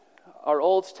Our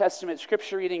Old Testament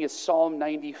scripture reading is Psalm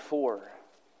 94.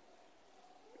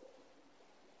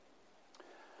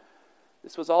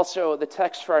 This was also the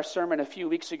text for our sermon a few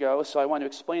weeks ago, so I want to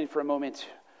explain for a moment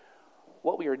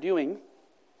what we are doing.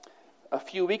 A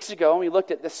few weeks ago, when we looked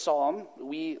at this psalm,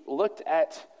 we looked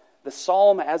at the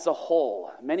psalm as a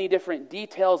whole. Many different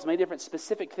details, many different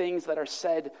specific things that are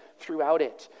said throughout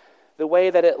it. The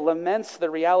way that it laments the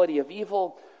reality of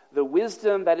evil, the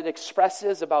wisdom that it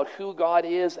expresses about who God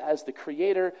is as the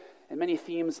Creator, and many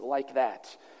themes like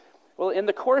that. Well, in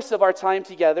the course of our time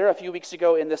together a few weeks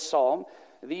ago in this psalm,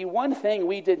 the one thing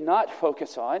we did not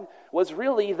focus on was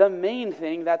really the main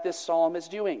thing that this psalm is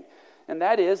doing. And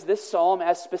that is this psalm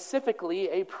as specifically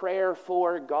a prayer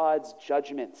for God's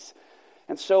judgments.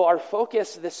 And so our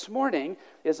focus this morning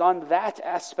is on that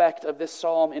aspect of this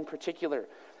psalm in particular.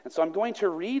 And so I'm going to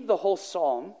read the whole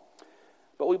psalm.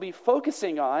 What we'll be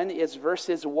focusing on is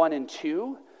verses 1 and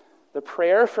 2, the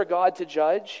prayer for God to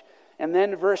judge, and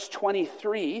then verse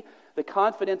 23, the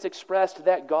confidence expressed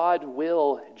that God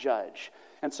will judge.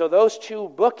 And so those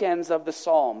two bookends of the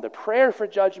psalm, the prayer for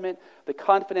judgment, the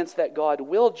confidence that God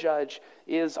will judge,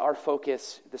 is our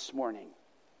focus this morning.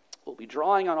 We'll be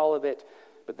drawing on all of it,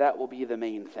 but that will be the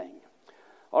main thing.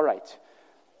 All right,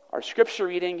 our scripture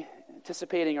reading,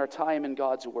 anticipating our time in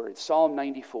God's Word, Psalm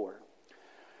 94.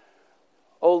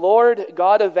 O Lord,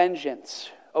 God of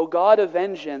vengeance, O God of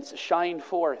vengeance, shine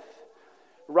forth.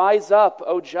 Rise up,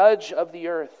 O Judge of the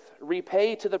earth,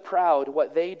 repay to the proud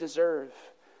what they deserve.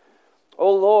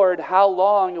 O Lord, how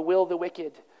long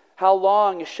how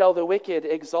long shall the wicked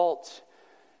exult?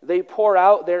 They pour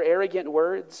out their arrogant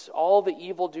words, all the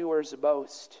evildoers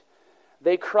boast.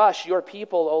 They crush your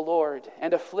people, O Lord,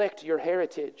 and afflict your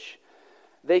heritage.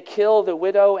 They kill the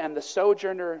widow and the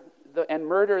sojourner and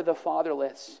murder the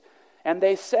fatherless. And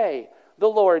they say, the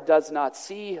Lord does not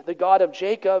see, the God of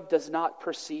Jacob does not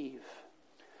perceive.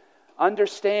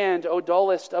 Understand, O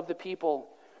dullest of the people,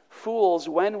 fools,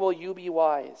 when will you be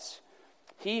wise?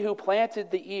 He who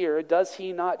planted the ear, does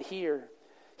he not hear?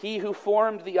 He who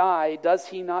formed the eye, does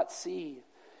he not see?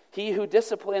 He who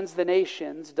disciplines the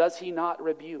nations, does he not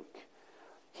rebuke?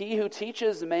 He who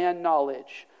teaches man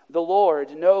knowledge, the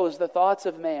Lord knows the thoughts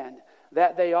of man,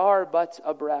 that they are but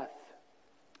a breath.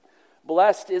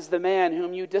 Blessed is the man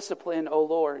whom you discipline, O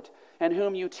Lord, and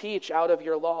whom you teach out of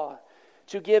your law,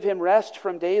 to give him rest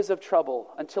from days of trouble,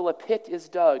 until a pit is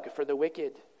dug for the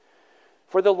wicked.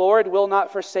 For the Lord will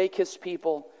not forsake his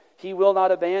people, he will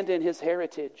not abandon his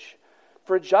heritage.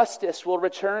 For justice will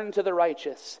return to the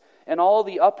righteous, and all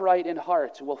the upright in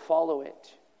heart will follow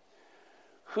it.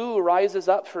 Who rises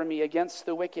up for me against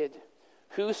the wicked?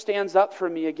 Who stands up for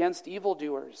me against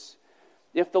evildoers?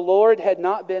 If the Lord had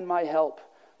not been my help,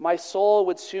 my soul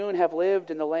would soon have lived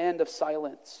in the land of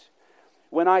silence.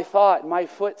 When I thought, my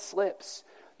foot slips,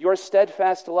 your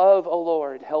steadfast love, O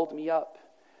Lord, held me up.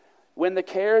 When the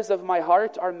cares of my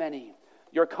heart are many,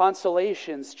 your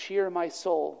consolations cheer my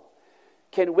soul.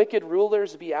 Can wicked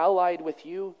rulers be allied with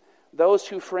you, those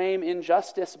who frame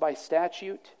injustice by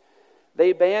statute?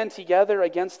 They band together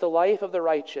against the life of the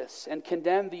righteous and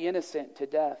condemn the innocent to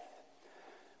death.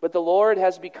 But the Lord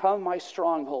has become my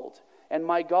stronghold, and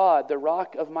my God, the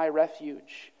rock of my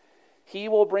refuge. He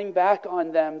will bring back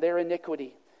on them their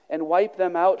iniquity and wipe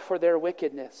them out for their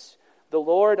wickedness. The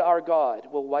Lord our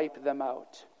God will wipe them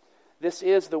out. This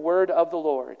is the word of the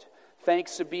Lord.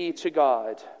 Thanks be to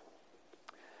God.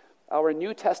 Our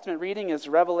New Testament reading is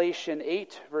Revelation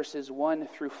 8, verses 1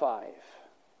 through 5.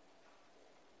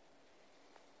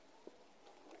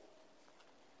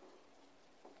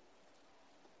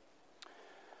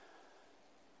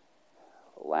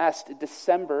 Last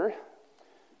December,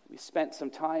 we spent some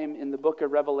time in the book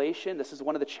of Revelation. This is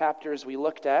one of the chapters we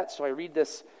looked at, so I read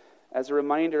this as a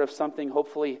reminder of something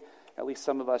hopefully at least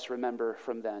some of us remember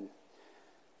from then.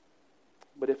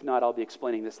 But if not, I'll be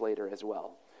explaining this later as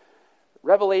well.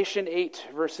 Revelation 8,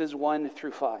 verses 1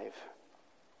 through 5.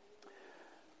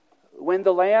 When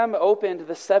the Lamb opened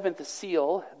the seventh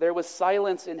seal, there was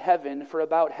silence in heaven for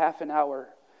about half an hour.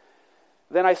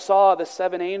 Then I saw the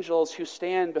 7 angels who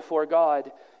stand before God,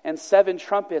 and 7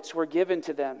 trumpets were given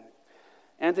to them.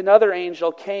 And another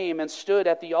angel came and stood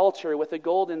at the altar with a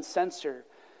golden censer,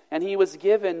 and he was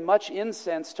given much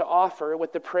incense to offer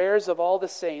with the prayers of all the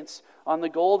saints on the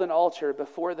golden altar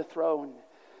before the throne.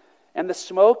 And the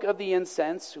smoke of the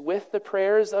incense with the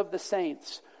prayers of the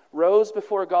saints rose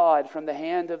before God from the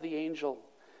hand of the angel.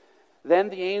 Then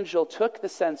the angel took the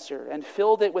censer and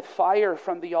filled it with fire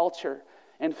from the altar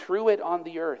and threw it on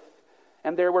the earth.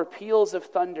 And there were peals of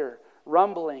thunder,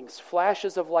 rumblings,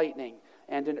 flashes of lightning,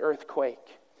 and an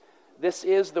earthquake. This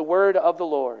is the word of the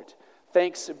Lord.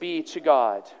 Thanks be to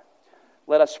God.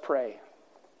 Let us pray.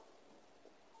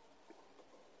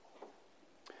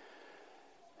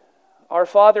 Our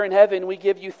Father in heaven, we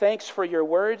give you thanks for your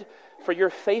word, for your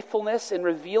faithfulness in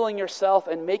revealing yourself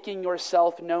and making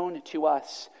yourself known to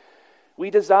us. We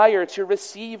desire to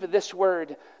receive this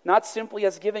word, not simply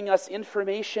as giving us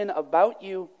information about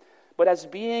you, but as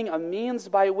being a means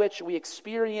by which we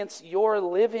experience your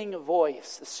living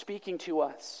voice speaking to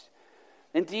us.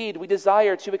 Indeed, we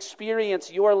desire to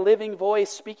experience your living voice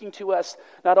speaking to us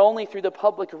not only through the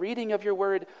public reading of your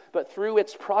word, but through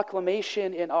its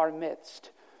proclamation in our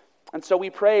midst. And so we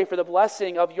pray for the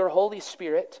blessing of your Holy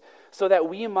Spirit so that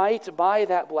we might, by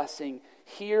that blessing,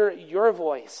 hear your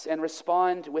voice and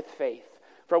respond with faith.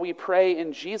 For we pray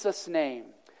in Jesus' name,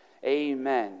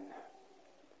 amen.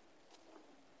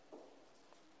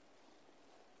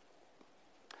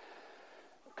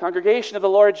 Congregation of the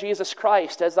Lord Jesus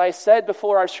Christ, as I said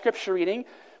before our scripture reading,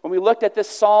 when we looked at this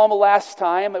psalm last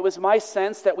time, it was my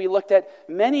sense that we looked at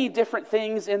many different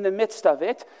things in the midst of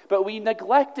it, but we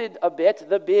neglected a bit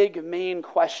the big main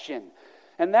question.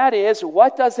 And that is,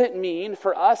 what does it mean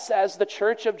for us as the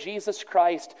Church of Jesus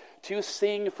Christ to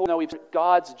sing for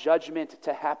God's judgment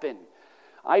to happen?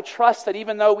 I trust that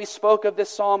even though we spoke of this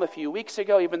psalm a few weeks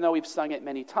ago, even though we've sung it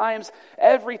many times,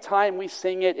 every time we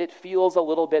sing it, it feels a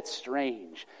little bit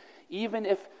strange. Even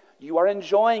if you are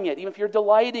enjoying it, even if you're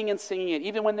delighting in singing it,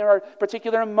 even when there are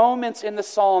particular moments in the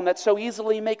psalm that so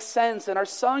easily make sense and are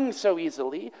sung so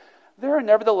easily, there are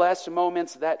nevertheless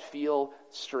moments that feel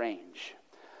strange.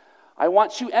 I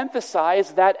want to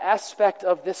emphasize that aspect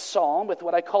of this psalm with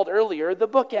what I called earlier the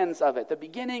bookends of it, the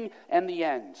beginning and the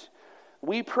end.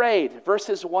 We prayed,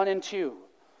 verses 1 and 2,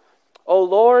 O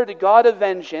Lord, God of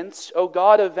vengeance, O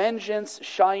God of vengeance,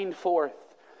 shine forth.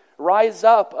 Rise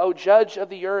up, O Judge of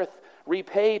the earth,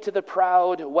 repay to the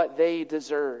proud what they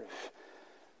deserve.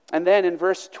 And then in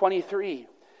verse 23,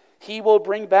 He will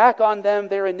bring back on them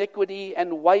their iniquity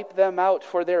and wipe them out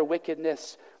for their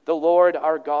wickedness. The Lord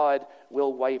our God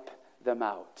will wipe them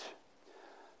out.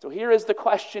 So here is the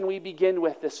question we begin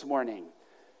with this morning.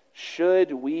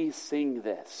 Should we sing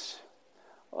this?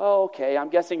 Well, okay, I'm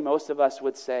guessing most of us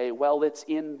would say, well, it's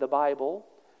in the Bible,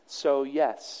 so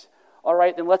yes. All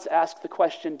right, then let's ask the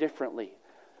question differently.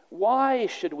 Why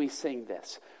should we sing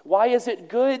this? Why is it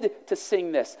good to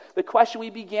sing this? The question we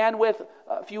began with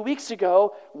a few weeks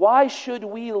ago, why should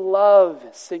we love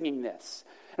singing this?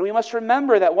 And we must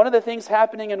remember that one of the things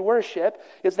happening in worship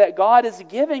is that God is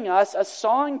giving us a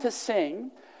song to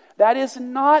sing that is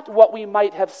not what we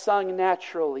might have sung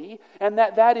naturally, and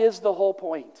that is the whole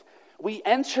point. We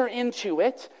enter into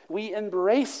it, we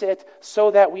embrace it so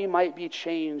that we might be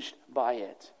changed by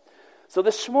it. So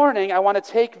this morning, I want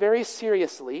to take very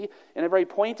seriously, in a very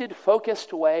pointed,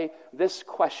 focused way, this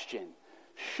question.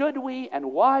 Should we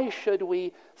and why should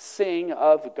we sing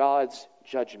of God's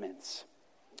judgments?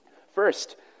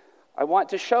 First, I want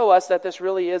to show us that this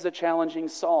really is a challenging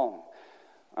psalm.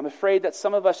 I'm afraid that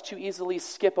some of us too easily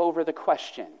skip over the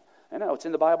question. I know, it's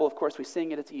in the Bible, of course, we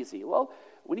sing it, it's easy. Well,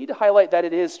 we need to highlight that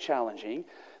it is challenging.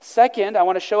 Second, I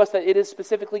want to show us that it is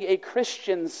specifically a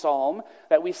Christian psalm,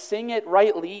 that we sing it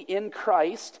rightly in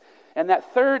Christ. And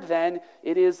that third, then,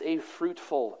 it is a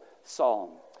fruitful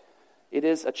psalm. It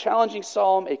is a challenging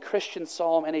psalm, a Christian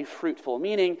psalm, and a fruitful.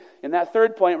 Meaning, in that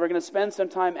third point, we're going to spend some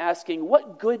time asking,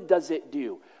 what good does it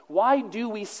do? Why do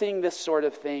we sing this sort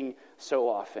of thing so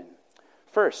often?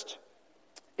 First,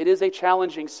 it is a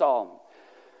challenging psalm.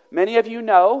 Many of you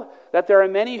know that there are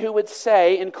many who would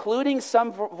say, including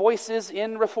some voices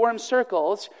in Reformed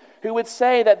circles, who would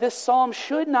say that this psalm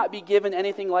should not be given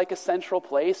anything like a central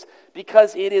place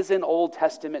because it is an Old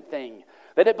Testament thing,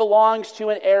 that it belongs to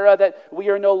an era that we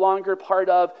are no longer part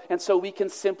of, and so we can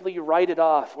simply write it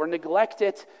off or neglect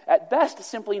it, at best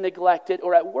simply neglect it,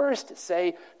 or at worst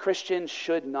say Christians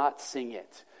should not sing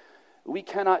it. We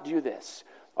cannot do this.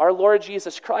 Our Lord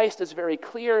Jesus Christ is very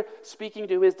clear, speaking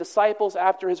to his disciples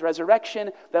after his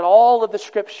resurrection, that all of the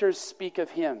scriptures speak of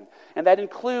him. And that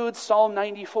includes Psalm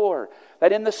 94,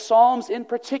 that in the Psalms in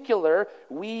particular,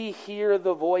 we hear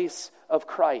the voice of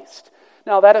Christ.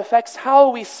 Now that affects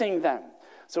how we sing them.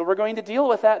 So we're going to deal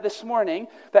with that this morning,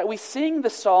 that we sing the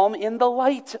psalm in the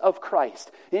light of Christ,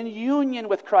 in union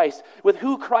with Christ, with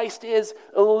who Christ is,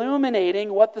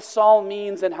 illuminating what the psalm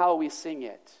means and how we sing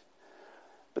it.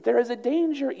 But there is a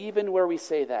danger even where we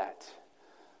say that.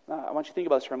 I want you to think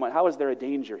about this for a moment. How is there a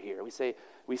danger here? We say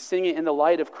we sing it in the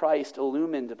light of Christ,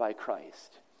 illumined by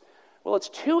Christ. Well, it's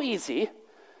too easy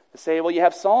to say, well, you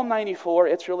have Psalm 94,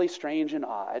 it's really strange and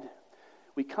odd.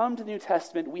 We come to the New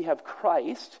Testament, we have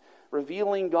Christ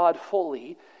revealing God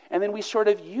fully, and then we sort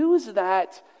of use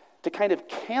that to kind of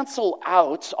cancel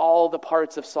out all the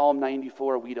parts of Psalm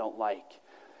 94 we don't like.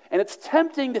 And it's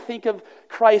tempting to think of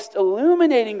Christ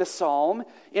illuminating the psalm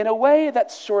in a way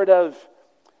that sort of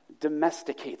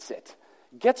domesticates it,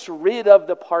 gets rid of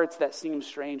the parts that seem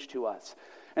strange to us.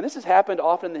 And this has happened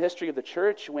often in the history of the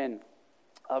church when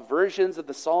versions of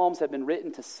the Psalms have been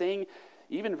written to sing,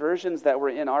 even versions that were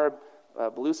in our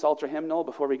Blue Psalter hymnal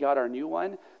before we got our new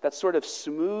one, that sort of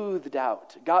smoothed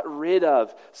out, got rid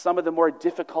of some of the more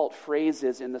difficult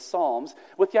phrases in the Psalms,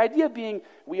 with the idea being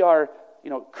we are,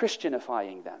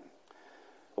 Christianifying them.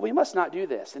 But we must not do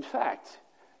this. In fact,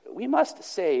 we must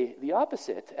say the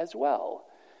opposite as well,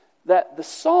 that the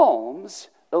Psalms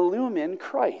illumine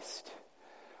Christ.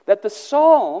 That the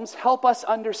Psalms help us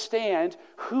understand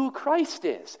who Christ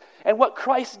is and what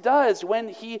Christ does when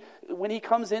he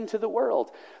comes into the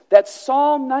world. That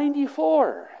Psalm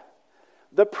 94,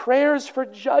 the prayers for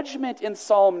judgment in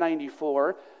Psalm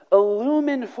 94,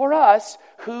 illumine for us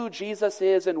who Jesus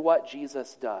is and what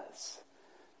Jesus does.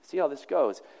 See how this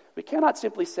goes. We cannot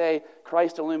simply say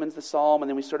Christ illumines the psalm and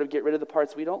then we sort of get rid of the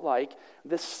parts we don't like.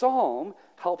 The psalm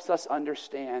helps us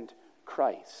understand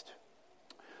Christ.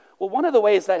 Well, one of the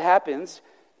ways that happens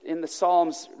in the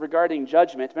Psalms regarding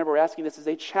judgment, remember we're asking this is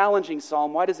a challenging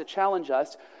psalm. Why does it challenge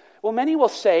us? Well, many will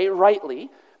say, rightly,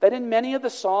 that in many of the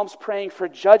Psalms praying for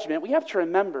judgment, we have to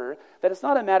remember that it's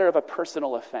not a matter of a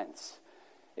personal offense.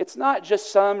 It's not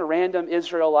just some random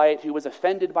Israelite who was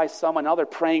offended by someone, now they're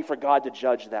praying for God to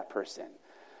judge that person.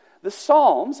 The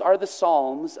Psalms are the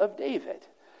Psalms of David.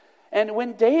 And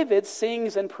when David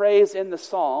sings and prays in the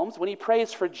Psalms, when he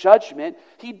prays for judgment,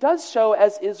 he does so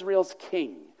as Israel's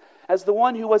king, as the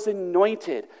one who was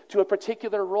anointed to a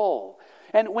particular role.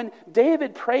 And when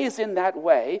David prays in that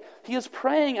way, he is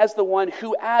praying as the one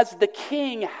who, as the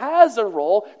king, has a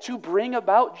role to bring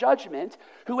about judgment,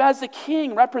 who as the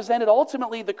king represented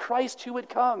ultimately the Christ who would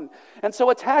come. And so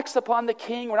attacks upon the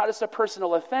king were not just a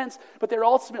personal offense, but they're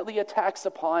ultimately attacks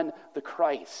upon the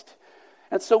Christ.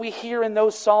 And so we hear in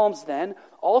those Psalms then,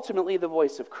 ultimately the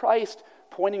voice of Christ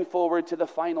pointing forward to the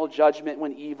final judgment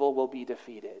when evil will be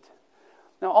defeated.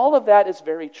 Now all of that is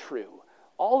very true.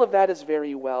 All of that is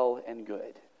very well and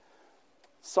good.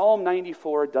 Psalm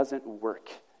 94 doesn't work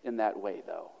in that way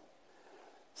though.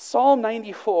 Psalm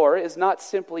 94 is not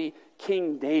simply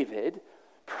King David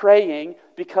praying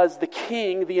because the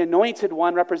king, the anointed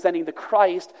one representing the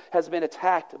Christ, has been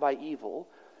attacked by evil.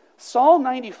 Psalm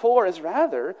 94 is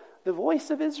rather the voice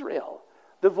of Israel,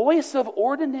 the voice of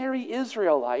ordinary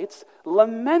Israelites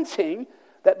lamenting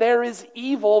that there is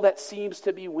evil that seems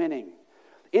to be winning.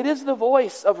 It is the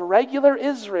voice of regular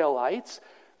Israelites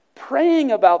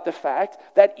praying about the fact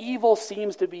that evil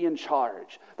seems to be in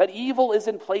charge, that evil is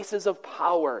in places of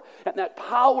power, and that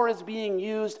power is being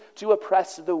used to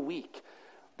oppress the weak.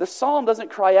 The psalm doesn't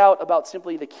cry out about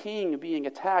simply the king being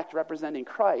attacked representing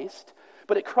Christ,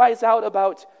 but it cries out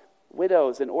about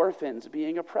widows and orphans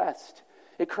being oppressed.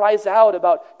 It cries out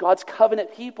about God's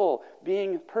covenant people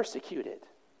being persecuted.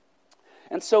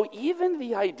 And so even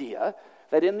the idea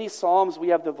that in these Psalms we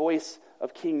have the voice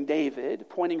of King David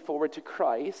pointing forward to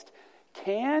Christ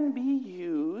can be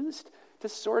used to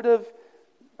sort of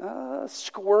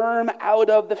squirm out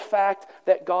of the fact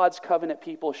that God's covenant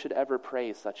people should ever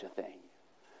praise such a thing.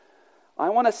 I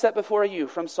want to set before you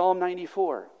from Psalm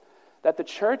 94 that the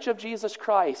church of Jesus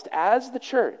Christ, as the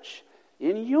church,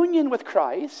 in union with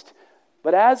Christ,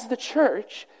 but as the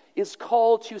church, is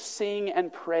called to sing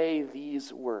and pray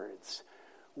these words.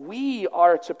 We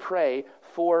are to pray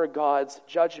for God's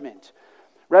judgment.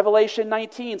 Revelation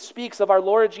 19 speaks of our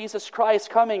Lord Jesus Christ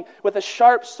coming with a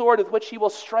sharp sword with which he will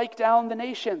strike down the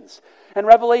nations. And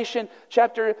Revelation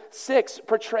chapter 6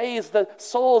 portrays the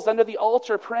souls under the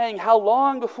altar praying, how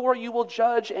long before you will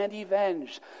judge and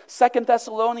avenge. 2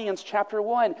 Thessalonians chapter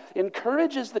 1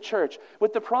 encourages the church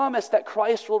with the promise that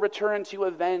Christ will return to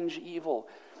avenge evil.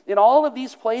 In all of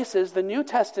these places, the New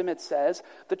Testament says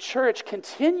the church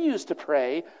continues to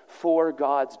pray for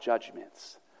God's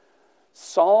judgments.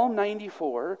 Psalm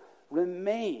 94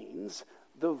 remains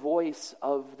the voice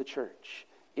of the church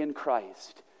in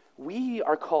Christ. We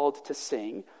are called to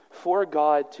sing for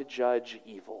God to judge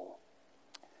evil.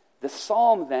 The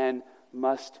psalm then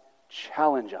must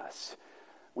challenge us.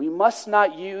 We must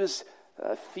not use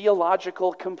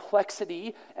theological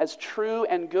complexity, as true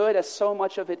and good as so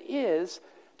much of it is,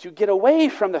 to get away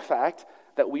from the fact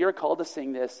that we are called to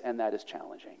sing this and that is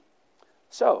challenging.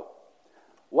 So,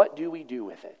 what do we do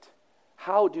with it?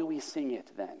 How do we sing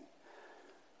it then?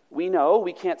 We know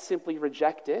we can't simply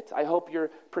reject it. I hope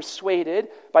you're persuaded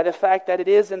by the fact that it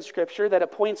is in Scripture, that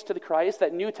it points to the Christ,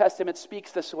 that New Testament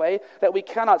speaks this way, that we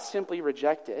cannot simply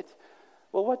reject it.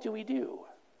 Well, what do we do?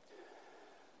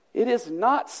 It is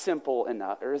not simple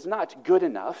enough, or is not good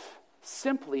enough,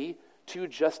 simply to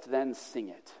just then sing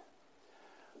it.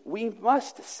 We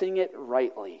must sing it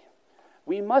rightly.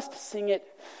 We must sing it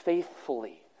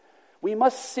faithfully. We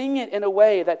must sing it in a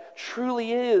way that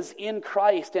truly is in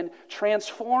Christ and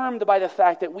transformed by the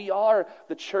fact that we are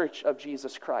the church of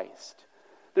Jesus Christ.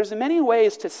 There's many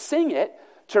ways to sing it,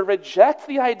 to reject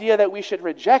the idea that we should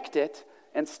reject it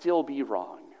and still be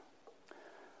wrong.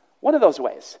 One of those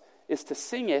ways is to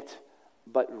sing it,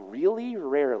 but really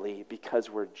rarely because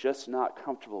we're just not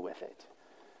comfortable with it.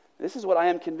 This is what I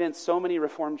am convinced so many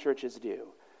Reformed churches do.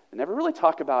 They never really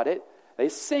talk about it. They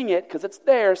sing it because it's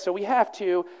there, so we have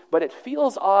to, but it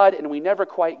feels odd and we never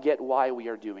quite get why we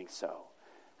are doing so.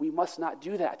 We must not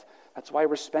do that. That's why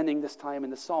we're spending this time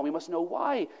in the psalm. We must know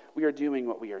why we are doing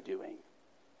what we are doing.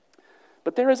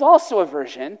 But there is also a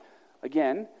version,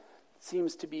 again,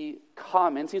 seems to be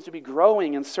common, seems to be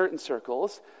growing in certain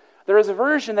circles. There is a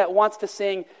version that wants to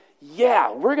sing,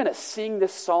 yeah, we're going to sing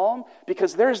this psalm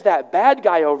because there's that bad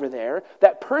guy over there,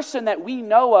 that person that we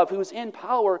know of who's in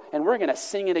power, and we're going to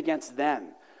sing it against them.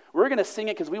 We're going to sing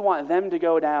it because we want them to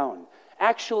go down.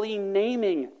 Actually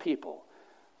naming people.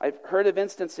 I've heard of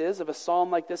instances of a psalm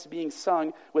like this being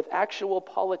sung with actual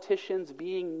politicians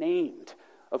being named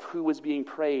of who was being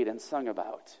prayed and sung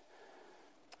about.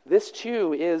 This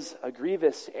too is a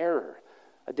grievous error,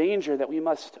 a danger that we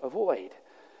must avoid.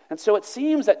 And so it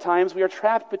seems at times we are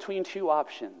trapped between two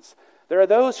options. There are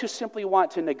those who simply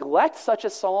want to neglect such a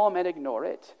psalm and ignore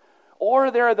it,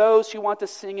 or there are those who want to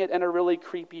sing it in a really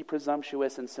creepy,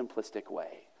 presumptuous, and simplistic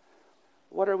way.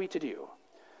 What are we to do?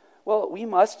 Well, we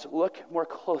must look more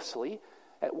closely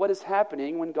at what is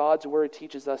happening when God's word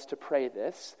teaches us to pray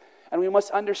this, and we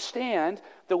must understand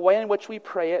the way in which we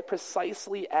pray it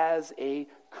precisely as a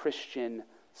Christian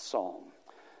psalm.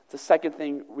 It's the second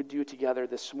thing we do together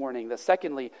this morning.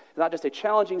 Secondly, it's not just a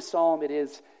challenging psalm, it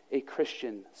is a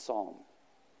Christian psalm.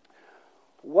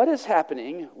 What is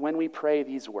happening when we pray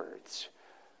these words?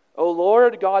 O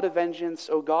Lord, God of vengeance,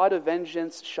 O God of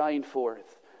vengeance, shine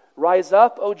forth. Rise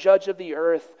up, O judge of the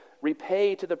earth,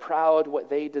 repay to the proud what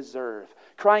they deserve.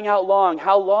 Crying out long,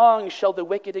 how long shall the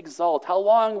wicked exult? How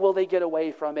long will they get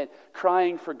away from it?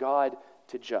 Crying for God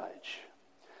to judge.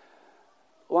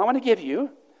 Well, I want to give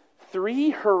you 3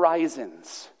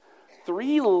 horizons,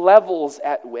 3 levels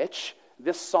at which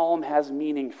this psalm has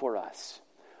meaning for us.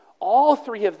 All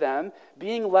 3 of them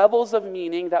being levels of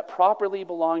meaning that properly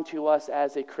belong to us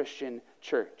as a Christian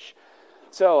church.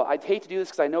 So I'd hate to do this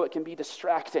because I know it can be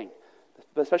distracting.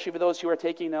 But especially for those who are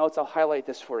taking notes, I'll highlight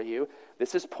this for you.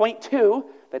 This is point 2,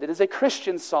 that it is a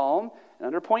Christian psalm. And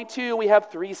under point 2, we have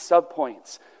 3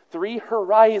 subpoints, 3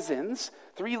 horizons,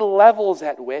 3 levels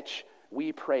at which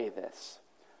we pray this.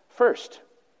 First,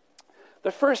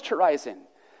 the first horizon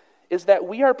is that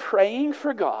we are praying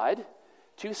for God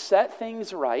to set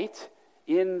things right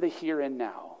in the here and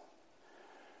now.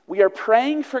 We are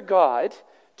praying for God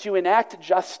to enact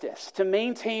justice, to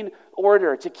maintain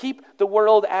order, to keep the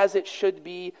world as it should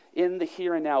be in the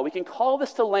here and now. We can call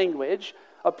this the language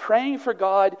of praying for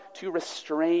God to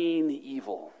restrain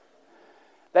evil.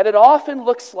 That it often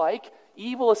looks like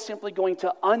evil is simply going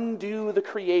to undo the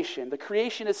creation. The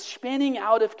creation is spinning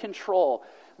out of control.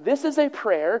 This is a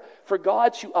prayer for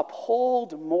God to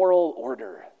uphold moral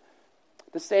order.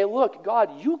 To say, look,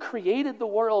 God, you created the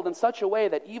world in such a way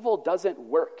that evil doesn't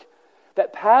work.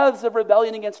 That paths of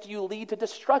rebellion against you lead to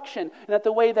destruction, and that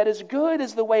the way that is good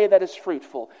is the way that is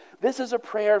fruitful. This is a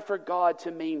prayer for God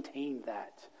to maintain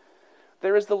that.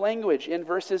 There is the language in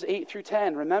verses 8 through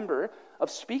 10, remember, of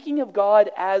speaking of God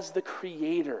as the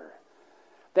creator.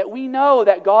 That we know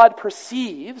that God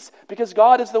perceives because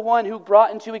God is the one who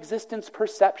brought into existence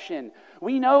perception.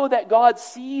 We know that God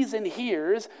sees and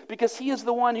hears because he is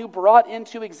the one who brought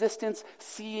into existence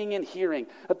seeing and hearing.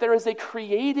 That there is a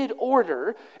created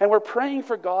order, and we're praying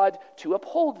for God to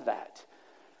uphold that.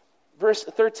 Verse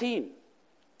 13.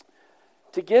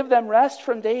 To give them rest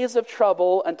from days of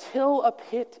trouble until a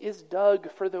pit is dug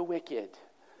for the wicked.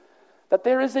 That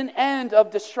there is an end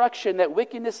of destruction that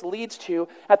wickedness leads to.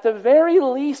 At the very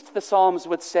least, the Psalms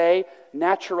would say,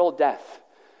 natural death.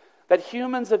 That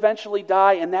humans eventually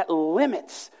die, and that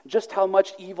limits just how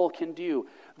much evil can do.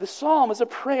 The Psalm is a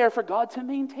prayer for God to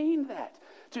maintain that,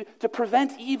 to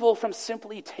prevent evil from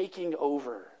simply taking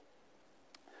over.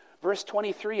 Verse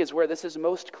 23 is where this is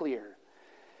most clear.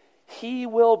 He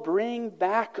will bring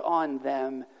back on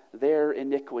them their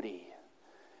iniquity.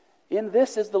 In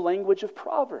this is the language of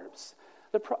Proverbs.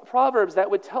 The Proverbs that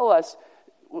would tell us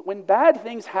when bad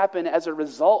things happen as a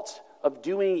result of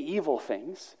doing evil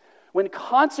things, When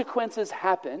consequences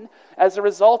happen as a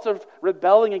result of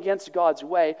rebelling against God's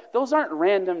way, those aren't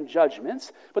random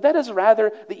judgments, but that is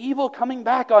rather the evil coming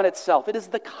back on itself. It is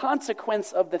the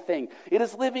consequence of the thing. It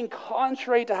is living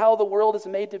contrary to how the world is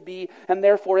made to be, and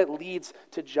therefore it leads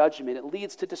to judgment. It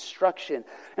leads to destruction.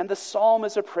 And the psalm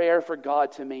is a prayer for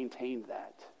God to maintain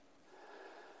that.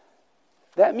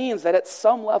 That means that at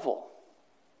some level,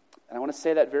 and I want to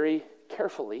say that very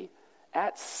carefully,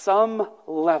 at some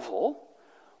level,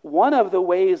 one of the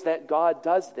ways that God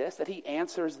does this, that he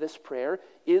answers this prayer,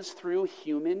 is through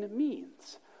human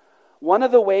means. One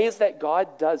of the ways that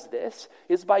God does this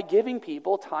is by giving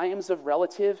people times of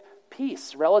relative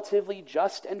peace, relatively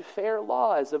just and fair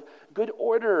laws, of good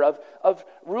order, of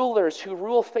rulers who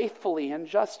rule faithfully and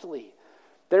justly.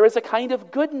 There is a kind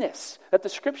of goodness that the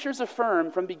Scriptures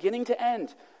affirm from beginning to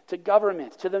end, to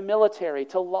government, to the military,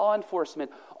 to law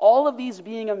enforcement, all of these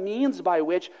being a means by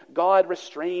which God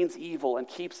restrains evil and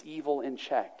keeps evil in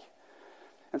check.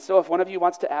 And so if one of you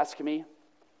wants to ask me,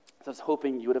 I was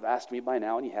hoping you would have asked me by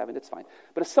now, and you haven't, it's fine.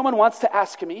 But if someone wants to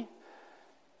ask me,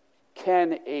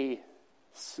 can a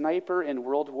sniper in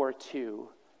World War II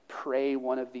pray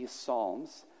one of these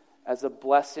psalms as a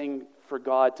blessing for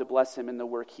God to bless him in the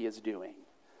work he is doing?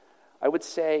 I would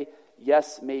say,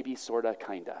 yes, maybe, sorta,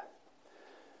 kinda.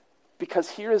 Because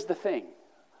here is the thing.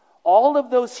 All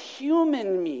of those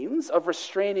human means of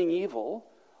restraining evil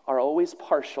are always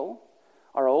partial,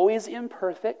 are always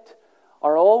imperfect,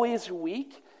 are always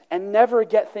weak, and never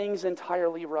get things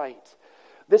entirely right.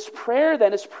 This prayer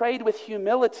then is prayed with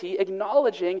humility,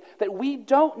 acknowledging that we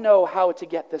don't know how to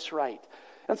get this right.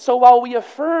 And so while we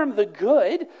affirm the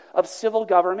good of civil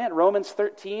government, Romans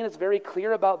 13 is very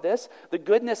clear about this, the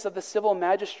goodness of the civil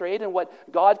magistrate and what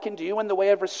God can do in the way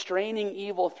of restraining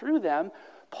evil through them,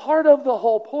 part of the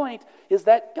whole point is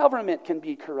that government can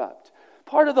be corrupt.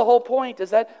 Part of the whole point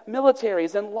is that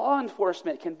militaries and law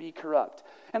enforcement can be corrupt.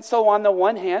 And so on the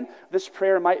one hand, this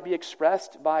prayer might be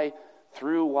expressed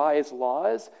through wise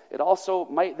laws. It also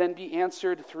might then be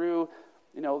answered through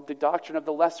the doctrine of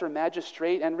the lesser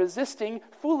magistrate and resisting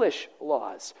foolish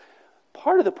laws.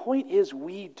 Part of the point is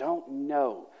we don't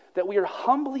know, that we are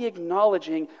humbly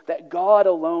acknowledging that God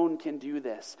alone can do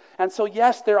this. And so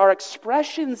yes, there are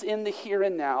expressions in the here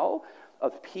and now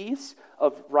of peace,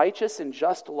 of righteous and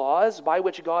just laws by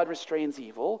which God restrains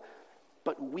evil,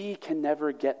 but we can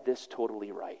never get this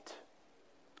totally right.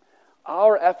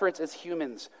 Our efforts as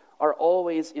humans are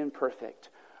always imperfect.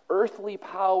 Earthly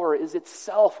power is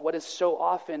itself what is so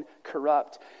often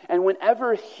corrupt. And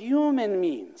whenever human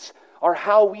means are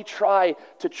how we try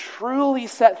to truly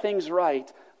set things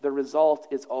right, the result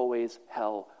is always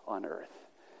hell on earth.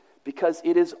 Because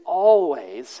it is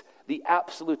always the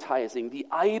absolutizing, the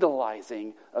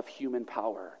idolizing of human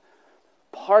power.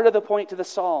 Part of the point to the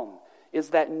psalm is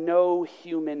that no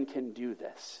human can do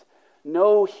this.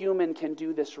 No human can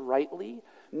do this rightly.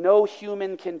 No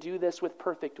human can do this with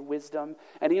perfect wisdom.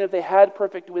 And even if they had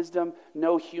perfect wisdom,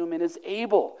 no human is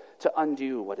able to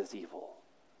undo what is evil.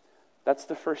 That's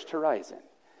the first horizon.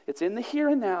 It's in the here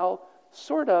and now,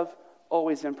 sort of,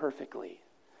 always imperfectly.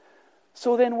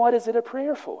 So then what is it a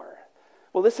prayer for?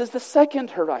 Well, this is the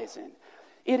second horizon.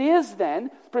 It is then,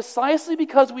 precisely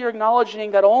because we are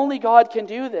acknowledging that only God can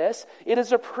do this, it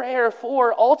is a prayer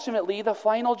for ultimately the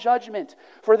final judgment,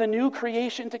 for the new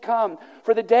creation to come,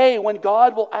 for the day when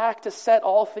God will act to set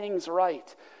all things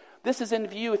right. This is in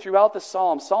view throughout the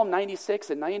Psalms. Psalm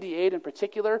 96 and 98 in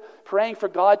particular, praying for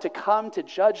God to come to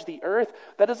judge the earth.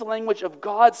 That is the language of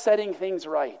God setting things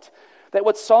right. That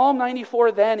what Psalm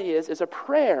 94 then is a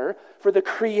prayer for the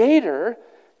Creator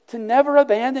to never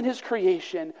abandon his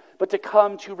creation, but to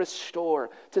come to restore,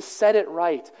 to set it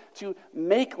right, to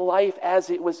make life as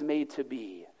it was made to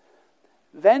be.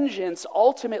 Vengeance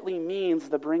ultimately means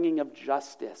the bringing of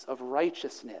justice, of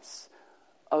righteousness,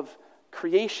 of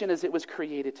creation as it was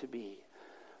created to be.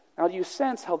 Now, do you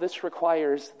sense how this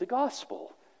requires the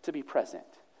gospel to be present?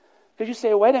 Because you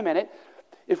say, wait a minute,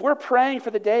 if we're praying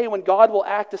for the day when God will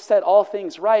act to set all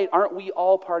things right, aren't we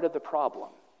all part of the problem?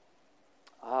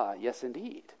 Ah, yes,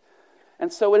 indeed.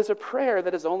 And so it is a prayer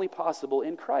that is only possible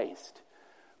in Christ.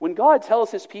 When God tells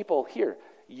his people, here,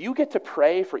 you get to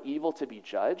pray for evil to be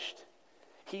judged,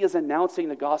 he is announcing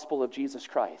the gospel of Jesus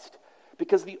Christ.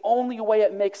 Because the only way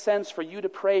it makes sense for you to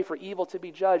pray for evil to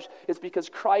be judged is because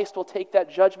Christ will take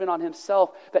that judgment on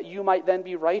himself, that you might then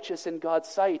be righteous in God's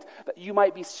sight, that you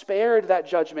might be spared that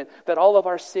judgment that all of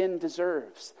our sin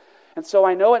deserves. And so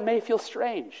I know it may feel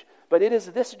strange, but it is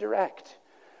this direct.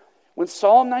 When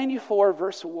Psalm 94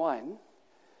 verse 1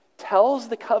 tells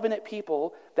the covenant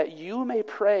people that you may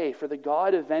pray for the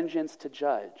God of vengeance to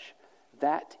judge,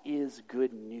 that is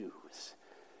good news.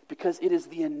 because it is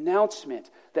the announcement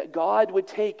that God would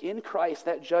take in Christ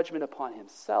that judgment upon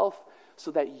himself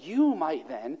so that you might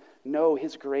then know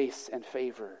his grace and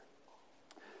favor.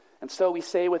 And so we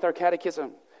say with our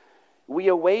catechism, we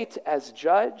await as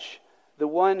judge the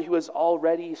one who has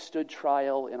already stood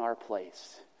trial in our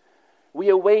place. We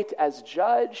await as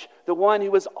judge the one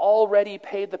who has already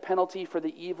paid the penalty for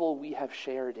the evil we have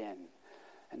shared in.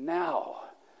 And now,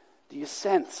 do you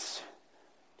sense,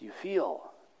 do you feel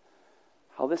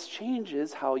how this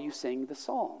changes how you sing the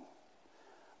psalm?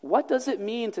 What does it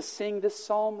mean to sing this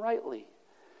psalm rightly?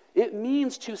 It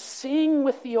means to sing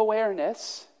with the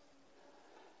awareness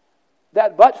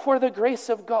that but for the grace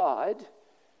of God,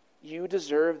 you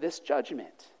deserve this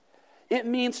judgment. It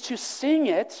means to sing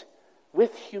it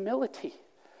with humility.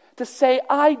 To say,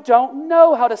 I don't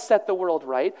know how to set the world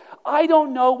right. I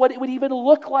don't know what it would even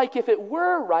look like if it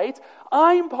were right.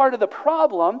 I'm part of the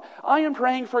problem. I am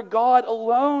praying for God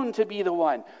alone to be the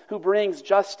one who brings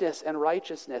justice and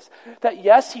righteousness. That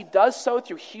yes, he does so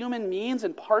through human means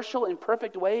and partial,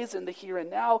 imperfect ways in the here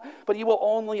and now, but he will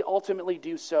only ultimately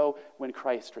do so when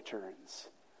Christ returns.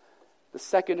 The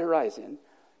second horizon,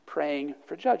 praying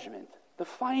for judgment, the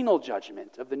final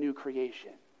judgment of the new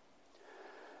creation.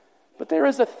 But there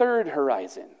is a third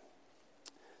horizon.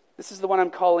 This is the one I'm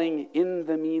calling in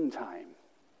the meantime.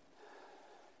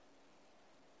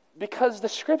 Because the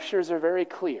scriptures are very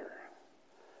clear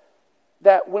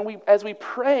that as we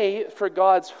pray for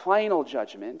God's final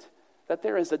judgment, that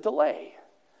there is a delay,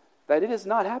 that it is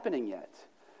not happening yet,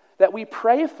 that we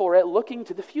pray for it looking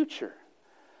to the future.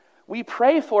 We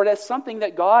pray for it as something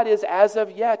that God is as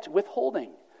of yet withholding.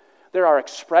 There are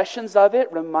expressions of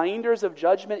it, reminders of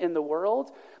judgment in the world.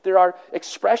 There are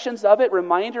expressions of it,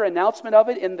 reminder, announcement of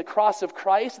it in the cross of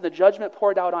Christ and the judgment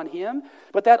poured out on him.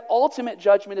 But that ultimate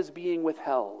judgment is being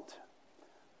withheld.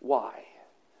 Why?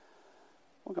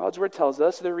 Well, God's word tells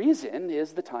us the reason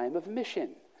is the time of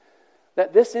mission.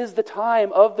 That this is the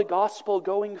time of the gospel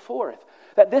going forth.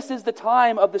 That this is the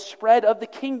time of the spread of the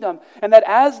kingdom. And that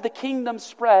as the kingdom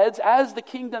spreads, as the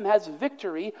kingdom has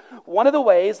victory, one of the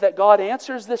ways that God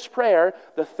answers this prayer,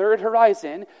 the third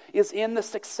horizon, is in the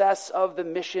success of the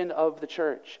mission of the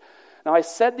church. Now, I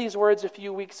said these words a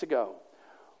few weeks ago.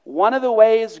 One of the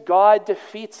ways God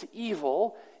defeats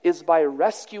evil is by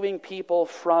rescuing people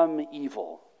from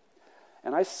evil.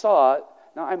 And I saw,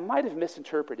 now I might have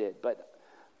misinterpreted, but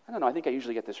I don't know, I think I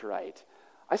usually get this right.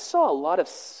 I saw a lot of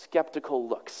skeptical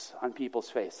looks on people's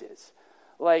faces.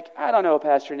 Like, I don't know,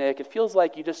 Pastor Nick, it feels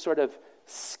like you just sort of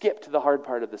skipped the hard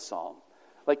part of the psalm.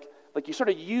 Like you sort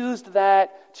of used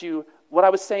that to what I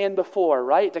was saying before,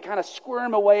 right? To kind of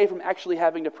squirm away from actually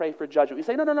having to pray for judgment. We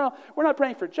say, no, we're not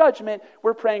praying for judgment.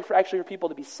 We're praying for actually for people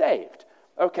to be saved.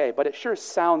 Okay, but it sure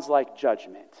sounds like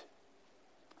judgment.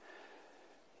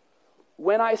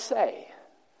 When I say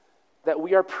that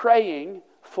we are praying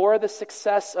for the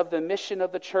success of the mission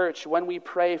of the church when we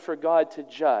pray for God to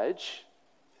judge,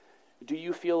 do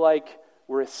you feel like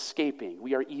we're escaping,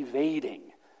 we are evading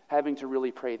having to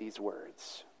really pray these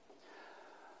words?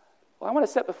 Well, I want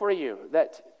to set before you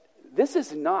that this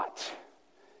is not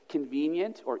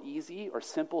convenient or easy or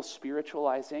simple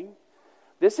spiritualizing.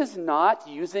 This is not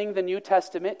using the New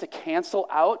Testament to cancel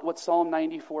out what Psalm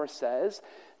 94 says.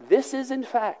 This is, in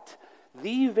fact,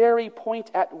 the very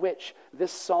point at which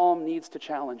this psalm needs to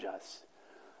challenge us.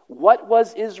 What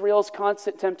was Israel's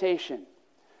constant temptation?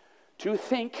 To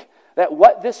think that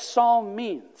what this psalm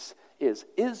means is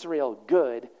Israel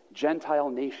good, Gentile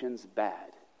nations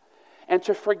bad. And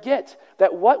to forget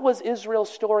that what was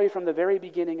Israel's story from the very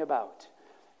beginning about?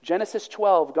 Genesis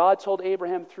 12, God told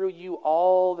Abraham, through you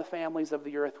all the families of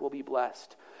the earth will be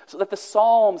blessed. So that the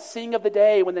Psalms sing of the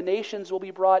day when the nations will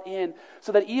be brought in.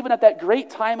 So that even at that great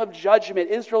time of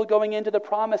judgment, Israel going into the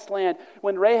promised land,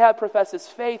 when Rahab professes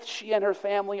faith, she and her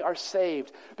family are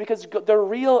saved. Because the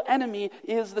real enemy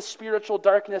is the spiritual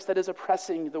darkness that is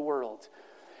oppressing the world.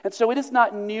 And so it is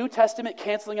not New Testament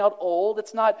canceling out Old.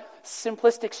 It's not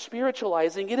simplistic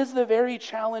spiritualizing. It is the very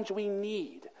challenge we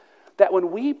need. That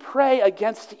when we pray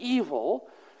against evil,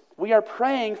 we are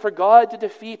praying for God to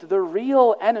defeat the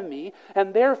real enemy,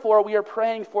 and therefore we are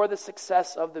praying for the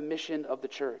success of the mission of the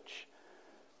church.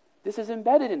 This is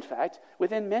embedded, in fact,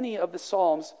 within many of the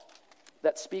Psalms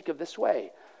that speak of this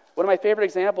way. One of my favorite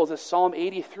examples is Psalm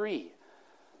 83,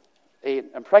 a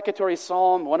imprecatory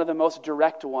psalm, one of the most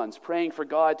direct ones, praying for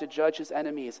God to judge his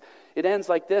enemies. It ends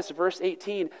like this, verse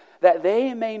 18, that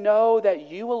they may know that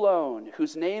you alone,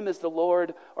 whose name is the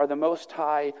Lord, are the Most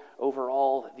High over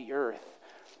all the earth.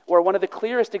 Or one of the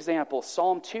clearest examples,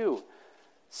 Psalm 2,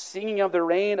 singing of the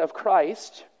reign of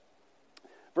Christ.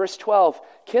 Verse 12,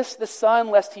 kiss the Son,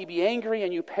 lest he be angry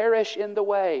and you perish in the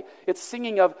way. It's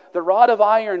singing of the rod of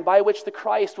iron by which the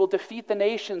Christ will defeat the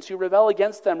nations who rebel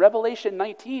against them. Revelation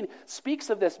 19 speaks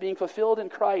of this being fulfilled in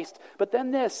Christ. But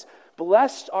then this,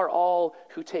 blessed are all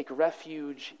who take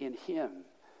refuge in him.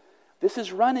 This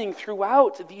is running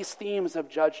throughout these themes of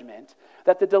judgment,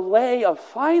 that the delay of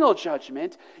final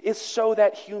judgment is so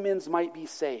that humans might be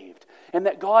saved, and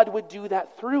that God would do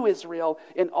that through Israel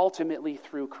and ultimately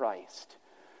through Christ.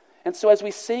 And so as we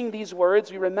sing these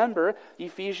words, we remember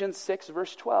Ephesians 6,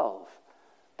 verse 12,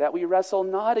 that we wrestle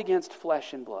not against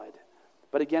flesh and blood,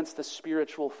 but against the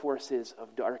spiritual forces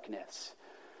of darkness.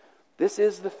 This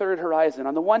is the third horizon.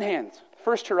 On the one hand,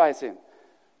 first horizon,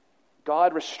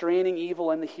 God restraining evil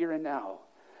in the here and now.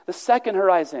 The second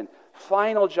horizon,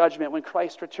 final judgment when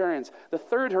Christ returns. The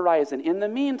third horizon, in the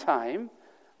meantime,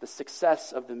 the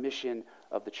success of the mission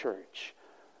of the church.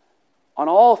 On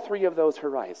all three of those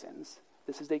horizons,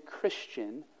 this is a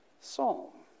Christian psalm.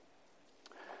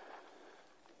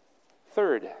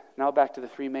 Third, now back to the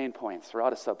three main points. We're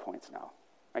out of subpoints now.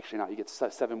 Actually, not. You get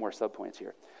 7 more subpoints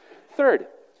here. Third,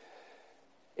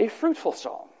 a fruitful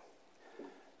psalm.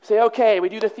 Say, okay, we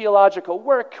do the theological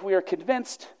work. We're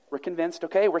convinced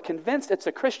it's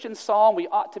a Christian psalm. We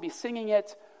ought to be singing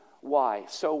it. Why?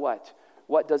 So what?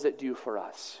 What does it do for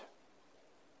us?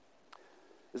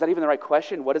 Is that even the right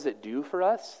question? What does it do for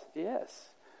us? Yes.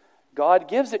 God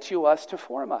gives it to us to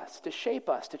form us, to shape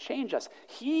us, to change us.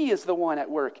 He is the one at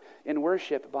work in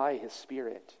worship by his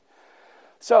Spirit.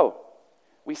 So,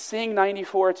 we sing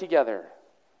 94 together.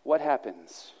 What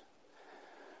happens?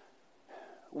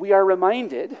 We are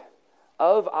reminded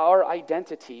of our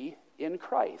identity in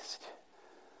Christ.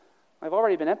 I've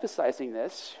already been emphasizing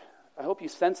this. I hope you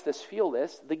sense this, feel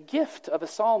this. The gift of a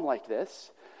psalm like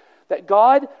this, that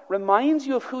God reminds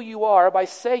you of who you are by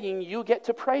saying you get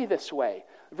to pray this way.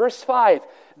 Verse 5,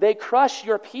 they crush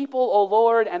your people, O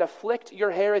Lord, and afflict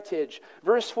your heritage.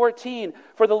 Verse 14,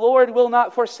 for the Lord will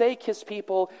not forsake his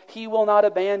people, he will not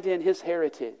abandon his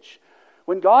heritage.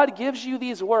 When God gives you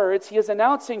these words, he is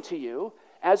announcing to you,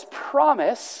 as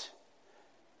promise,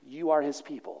 you are his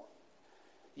people.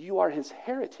 You are his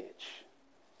heritage.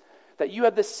 That you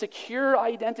have this secure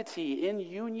identity in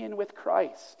union with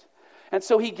Christ. And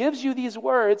so he gives you these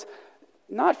words,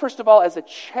 not first of all as a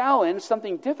challenge,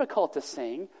 something difficult to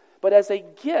sing, but as a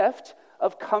gift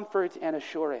of comfort and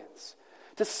assurance.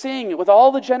 To sing with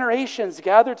all the generations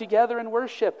gathered together in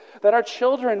worship, that our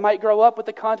children might grow up with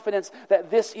the confidence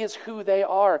that this is who they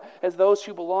are as those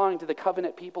who belong to the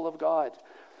covenant people of God.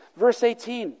 Verse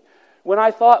 18, when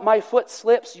I thought my foot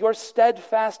slips, your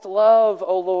steadfast love,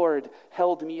 O Lord,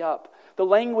 held me up. The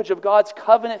language of God's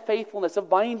covenant faithfulness, of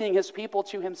binding his people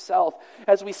to himself.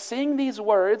 As we sing these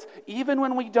words, even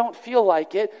when we don't feel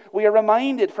like it, we are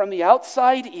reminded from the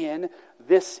outside in,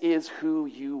 this is who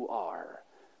you are,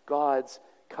 God's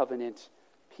covenant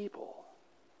people.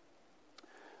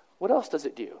 What else does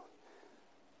it do?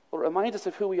 Well, it reminds us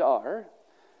of who we are.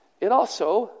 It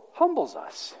also humbles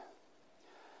us.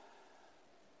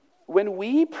 When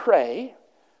we pray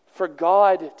for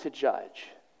God to judge,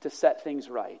 to set things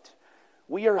right,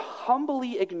 we are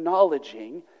humbly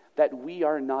acknowledging that we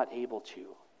are not able to.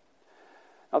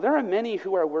 Now, there are many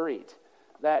who are worried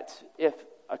that if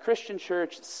a Christian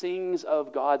church sings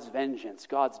of God's vengeance,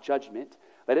 God's judgment,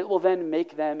 that it will then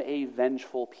make them a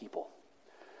vengeful people.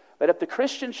 That if the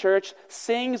Christian church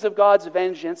sings of God's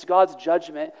vengeance, God's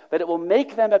judgment, that it will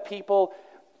make them a people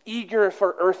eager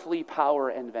for earthly power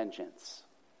and vengeance.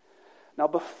 Now,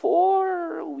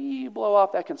 before we blow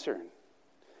off that concern,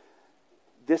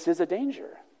 this is a danger.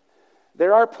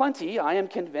 There are plenty, I am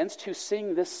convinced, who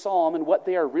sing this psalm, and what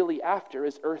they are really after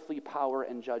is earthly power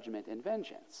and judgment and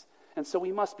vengeance. And so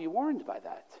we must be warned by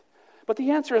that. But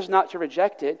the answer is not to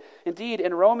reject it. Indeed,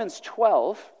 in Romans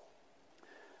 12,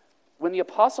 when the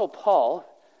Apostle Paul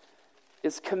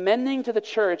is commending to the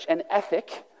church an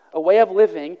ethic, a way of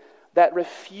living that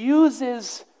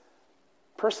refuses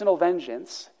personal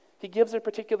vengeance, he gives a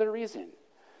particular reason.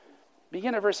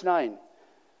 Begin at verse 9.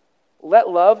 Let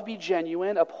love be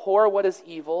genuine, abhor what is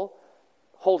evil,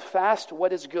 hold fast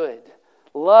what is good.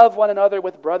 Love one another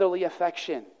with brotherly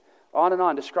affection. On and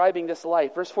on, describing this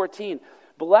life. Verse 14,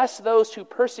 bless those who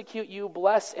persecute you,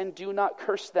 bless and do not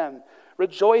curse them.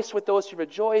 Rejoice with those who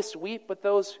rejoice, weep with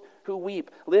those who weep.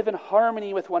 Live in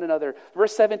harmony with one another.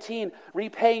 Verse 17,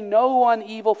 repay no one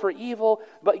evil for evil,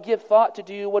 but give thought to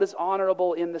do what is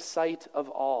honorable in the sight of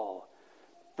all.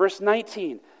 Verse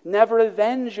 19, never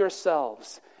avenge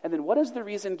yourselves. And then what is the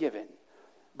reason given?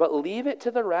 But leave it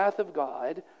to the wrath of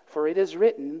God, for it is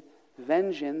written,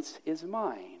 vengeance is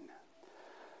mine.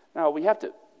 Now, we have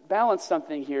to balance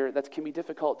something here that can be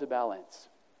difficult to balance.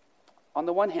 On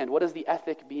the one hand, what is the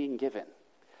ethic being given?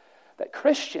 That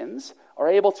Christians are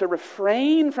able to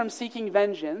refrain from seeking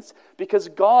vengeance because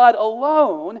God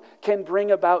alone can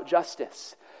bring about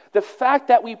justice. The fact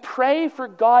that we pray for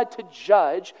God to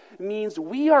judge means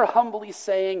we are humbly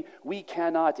saying we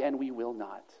cannot and we will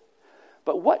not.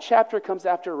 But what chapter comes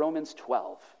after Romans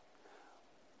 12?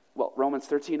 Well, Romans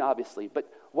 13, obviously. But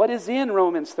what is in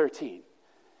Romans 13?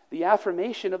 The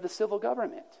affirmation of the civil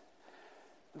government.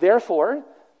 Therefore,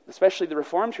 especially the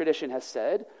Reformed tradition has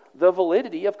said, the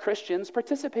validity of Christians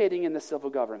participating in the civil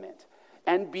government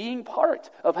and being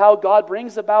part of how God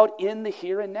brings about in the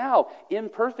here and now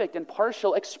imperfect and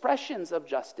partial expressions of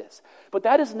justice. But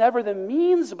that is never the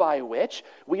means by which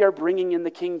we are bringing in the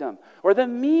kingdom or the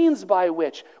means by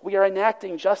which we are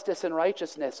enacting justice and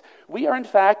righteousness. We are, in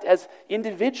fact, as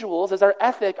individuals, as our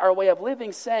ethic, our way of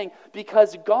living, saying,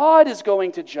 because God is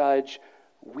going to judge,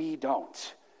 we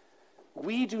don't.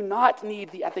 We do not need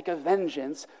the ethic of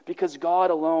vengeance because God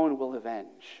alone will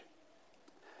avenge.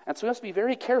 And so we must be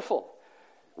very careful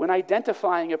when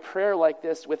identifying a prayer like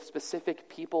this with specific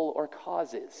people or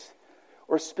causes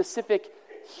or specific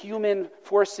human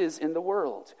forces in the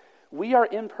world. We are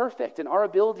imperfect in our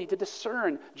ability to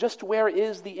discern just where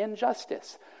is the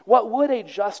injustice. What would a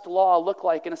just law look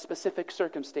like in a specific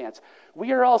circumstance?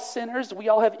 We are all sinners. We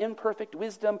all have imperfect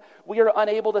wisdom. We are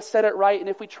unable to set it right, and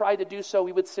if we tried to do so,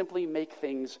 we would simply make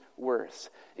things worse.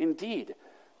 Indeed,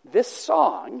 this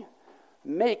song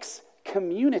makes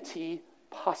community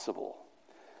possible.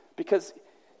 Because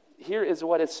here is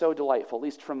what is so delightful, at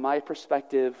least from my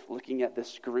perspective, looking at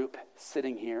this group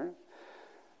sitting here,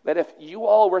 that if you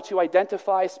all were to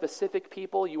identify specific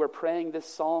people you are praying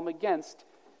this psalm against,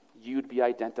 you'd be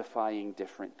identifying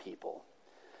different people.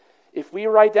 If we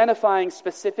were identifying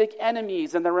specific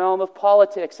enemies in the realm of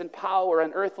politics and power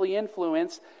and earthly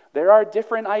influence, there are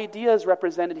different ideas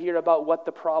represented here about what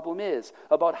the problem is,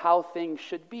 about how things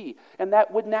should be. And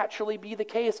that would naturally be the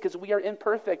case because we are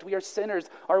imperfect, we are sinners,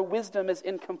 our wisdom is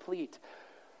incomplete.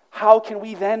 How can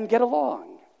we then get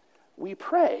along? We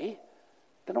pray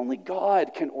that only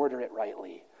God can order it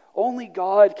rightly. Only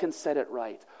God can set it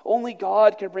right. Only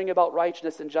God can bring about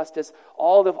righteousness and justice.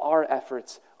 All of our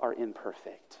efforts are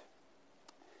imperfect.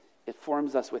 It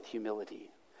forms us with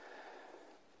humility.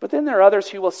 But then there are others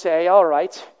who will say, all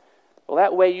right, well,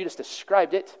 that way you just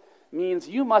described it means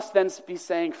you must then be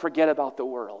saying, forget about the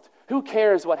world. Who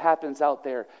cares what happens out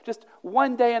there? Just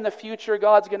one day in the future,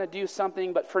 God's going to do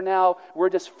something, but for now, we're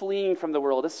just fleeing from the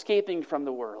world, escaping from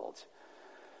the world.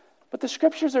 But the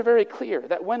scriptures are very clear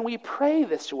that when we pray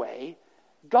this way,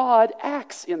 God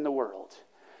acts in the world.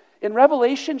 In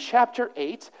Revelation chapter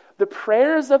 8, the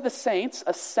prayers of the saints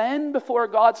ascend before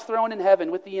God's throne in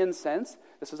heaven with the incense.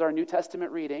 This is our New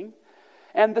Testament reading.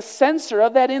 And the censer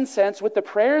of that incense with the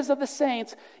prayers of the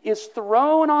saints is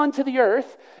thrown onto the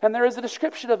earth. And there is a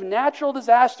description of natural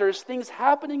disasters, things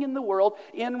happening in the world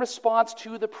in response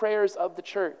to the prayers of the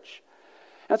church.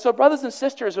 And so, brothers and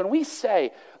sisters, when we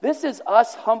say, this is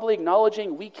us humbly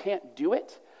acknowledging we can't do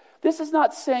it, this is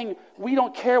not saying we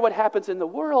don't care what happens in the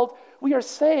world. We are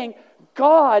saying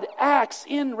God acts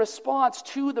in response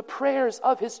to the prayers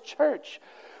of His church.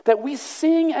 That we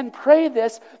sing and pray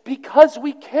this because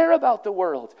we care about the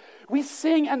world. We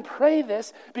sing and pray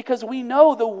this because we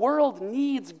know the world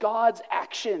needs God's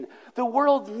action. The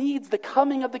world needs the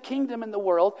coming of the kingdom in the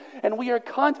world, and we are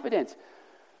confident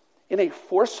in a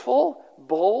forceful,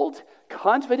 bold,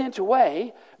 confident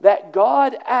way that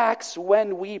God acts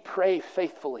when we pray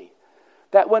faithfully.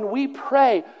 That when we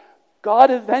pray,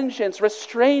 God of vengeance,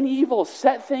 restrain evil,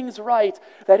 set things right,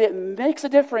 that it makes a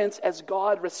difference as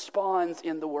God responds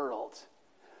in the world.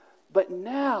 But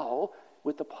now,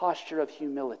 with the posture of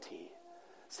humility,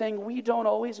 saying we don't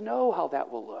always know how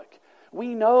that will look.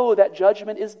 We know that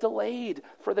judgment is delayed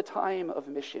for the time of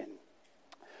mission.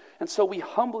 And so we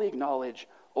humbly acknowledge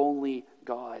only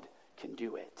God can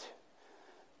do it,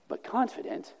 but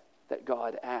confident that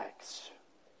God acts.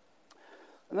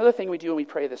 Another thing we do when we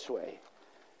pray this way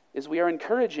is we are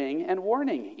encouraging and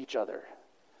warning each other.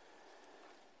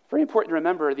 Very important to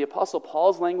remember, the Apostle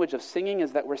Paul's language of singing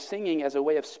is that we're singing as a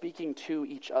way of speaking to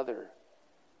each other.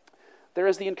 There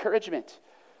is the encouragement.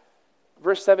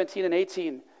 Verse 17 and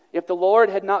 18, if the Lord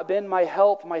had not been my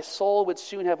help, my soul would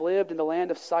soon have lived in the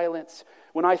land of silence.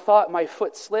 When I thought my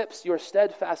foot slips, your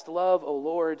steadfast love, O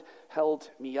Lord, held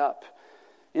me up.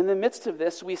 In the midst of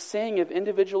this, we sing of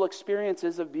individual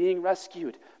experiences of being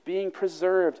rescued, being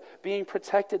preserved, being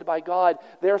protected by God,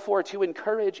 therefore to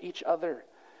encourage each other.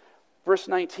 Verse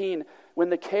 19, when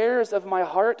the cares of my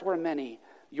heart were many,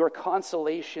 your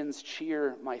consolations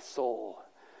cheer my soul.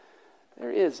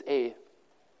 There is a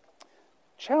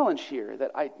challenge here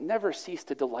that I never cease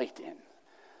to delight in.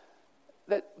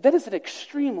 That is an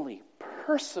extremely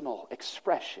personal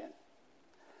expression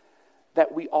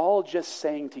that we all just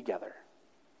sang together.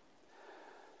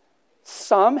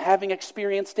 Some having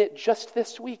experienced it just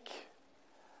this week.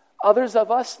 Others of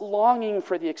us longing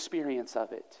for the experience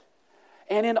of it.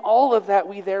 And in all of that,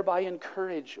 we thereby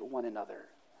encourage one another.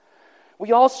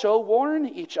 We also warn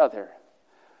each other.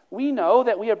 We know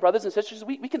that we have brothers and sisters.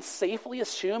 We can safely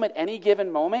assume at any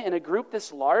given moment in a group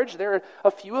this large, there are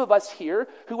a few of us here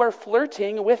who are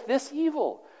flirting with this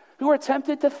evil, who are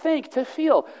tempted to think, to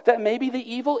feel that maybe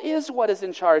the evil is what is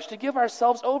in charge, to give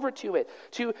ourselves over to it,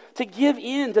 to give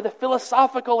in to the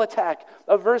philosophical attack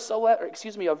of verse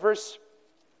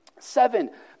 7.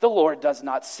 The Lord does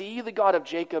not see, the God of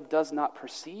Jacob does not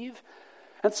perceive.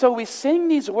 And so we sing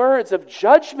these words of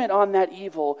judgment on that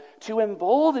evil to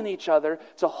embolden each other,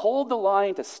 to hold the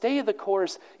line, to stay the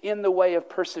course in the way of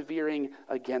persevering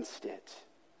against it.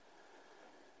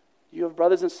 You have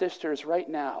brothers and sisters right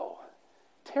now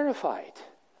terrified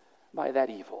by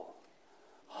that evil,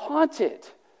 haunted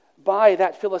by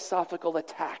that philosophical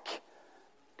attack.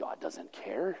 God doesn't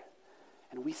care.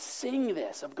 And we sing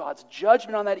this of God's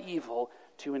judgment on that evil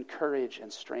to encourage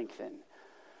and strengthen.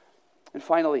 And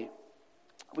finally,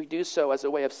 we do so as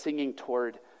a way of singing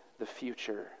toward the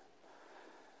future.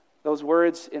 Those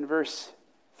words in verse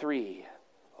 3,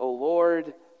 O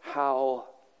Lord, how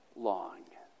long?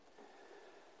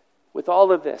 With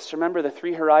all of this, remember the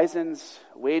three horizons,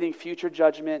 awaiting future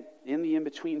judgment in the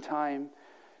in-between time.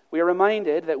 We are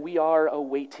reminded that we are a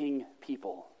waiting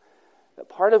people. That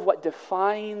part of what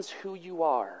defines who you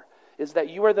are is that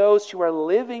you are those who are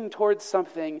living towards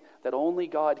something that only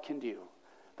God can do,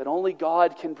 that only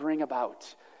God can bring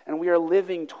about. And we are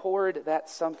living toward that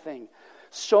something.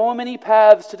 So many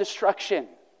paths to destruction.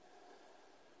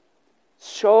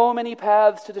 So many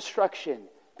paths to destruction.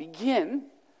 Begin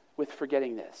with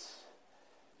forgetting this.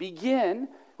 Begin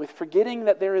with forgetting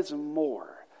that there is more.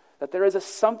 That there is a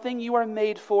something you are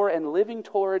made for and living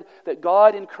toward that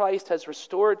God in Christ has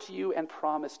restored to you and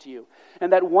promised you.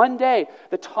 And that one day,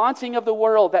 the taunting of the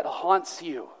world that haunts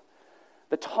you,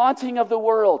 the taunting of the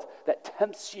world that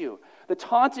tempts you, the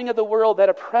taunting of the world that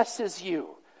oppresses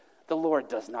you, the Lord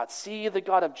does not see, the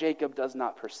God of Jacob does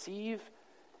not perceive.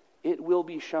 It will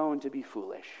be shown to be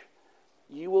foolish.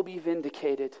 You will be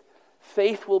vindicated.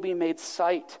 Faith will be made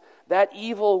sight. That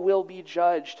evil will be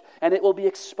judged, and it will be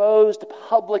exposed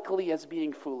publicly as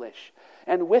being foolish.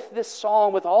 And with this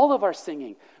psalm, with all of our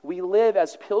singing, we live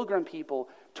as pilgrim people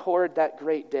toward that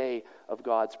great day of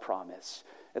God's promise.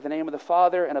 In the name of the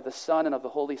Father, and of the Son, and of the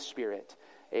Holy Spirit,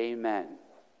 amen.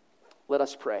 Let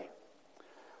us pray.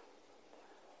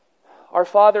 Our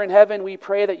Father in heaven, we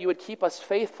pray that you would keep us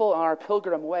faithful on our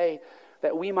pilgrim way,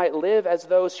 that we might live as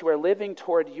those who are living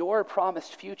toward your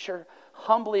promised future,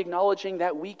 humbly acknowledging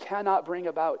that we cannot bring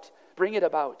it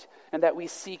about, and that we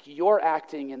seek your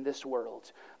acting in this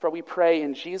world. For we pray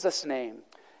in Jesus' name,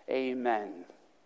 amen.